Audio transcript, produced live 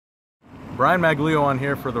Brian Maglio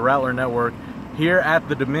here for the Rattler Network, here at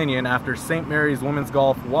the Dominion after St. Mary's Women's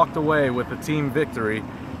Golf walked away with a team victory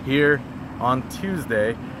here on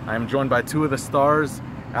Tuesday. I am joined by two of the stars,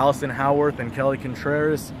 Allison Howarth and Kelly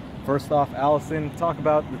Contreras. First off, Allison, talk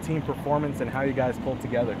about the team performance and how you guys pulled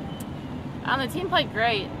together. The team played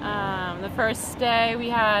great. The first day we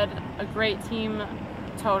had a great team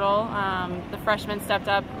total. The freshmen stepped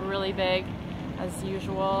up really big as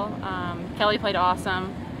usual. Kelly played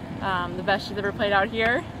awesome. The best she's ever played out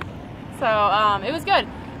here. So it was good.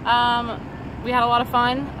 We had a lot of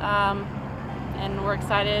fun and we're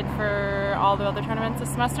excited for all the other tournaments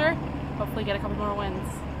this semester. Hopefully get a couple more wins.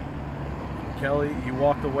 Kelly, you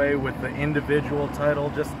walked away with the individual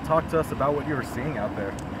title. Just talk to us about what you were seeing out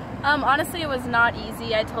there. Honestly, it was not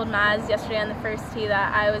easy. I told Maz yesterday on the first tee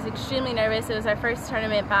that I was extremely nervous. It was our first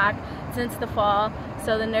tournament back since the fall,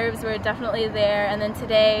 so the nerves were definitely there. And then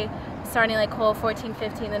today, starting like hole 14,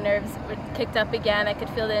 15, the nerves were kicked up again. I could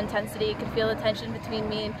feel the intensity, could feel the tension between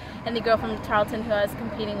me and the girl from Charlton who I was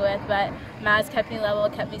competing with, but Maz kept me level,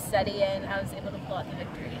 kept me steady, and I was able to pull out the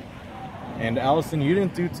victory. And Allison, you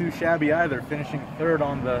didn't do too shabby either, finishing third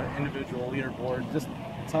on the individual leaderboard. Just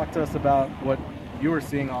talk to us about what you were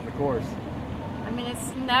seeing on the course. I mean,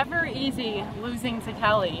 it's never easy losing to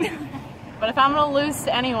Kelly, but if I'm going to lose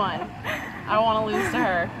to anyone, I want to lose to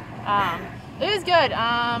her. It was good.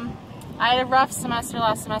 I had a rough semester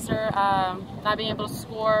last semester, not being able to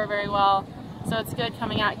score very well, so it's good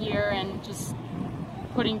coming out here and just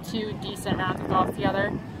putting two decent rounds of golf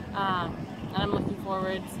together. And I'm looking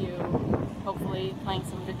forward to hopefully playing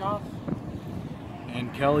some good golf.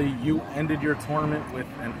 And Kelly, you ended your tournament with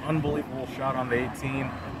an unbelievable shot on the 18.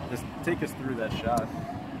 Just take us through that shot.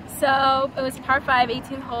 So it was par 5,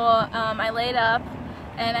 18th hole. I laid up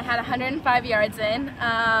and I had 105 yards in.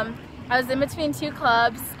 I was in between two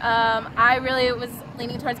clubs. I really was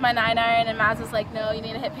leaning towards my 9-iron and Maz was like, no, you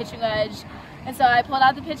need to hit pitching wedge. And so I pulled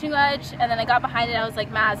out the pitching wedge and then I got behind it. I was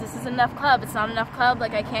like, Maz, this is enough club. It's not enough club.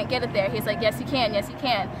 Like, I can't get it there. He's like, yes, you can. Yes, you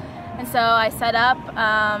can. And so I set up,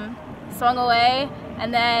 swung away,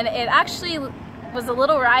 and then it actually was a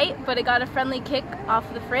little right, but it got a friendly kick off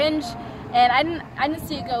the fringe, and I didn't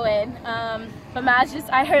see it go in. But Maz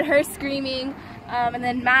I heard her screaming, and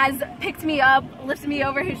then Maz picked me up, lifted me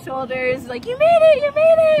over his shoulders, like, you made it, you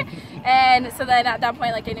made it! And so then at that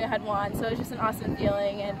point, like, I knew I had won, so it was just an awesome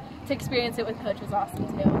feeling, and to experience it with Coach was awesome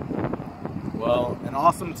too. Well, an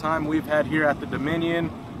awesome time we've had here at the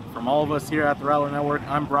Dominion. From all of us here at the Rattler Network,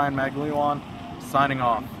 I'm Brian Maglio, signing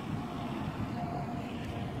off.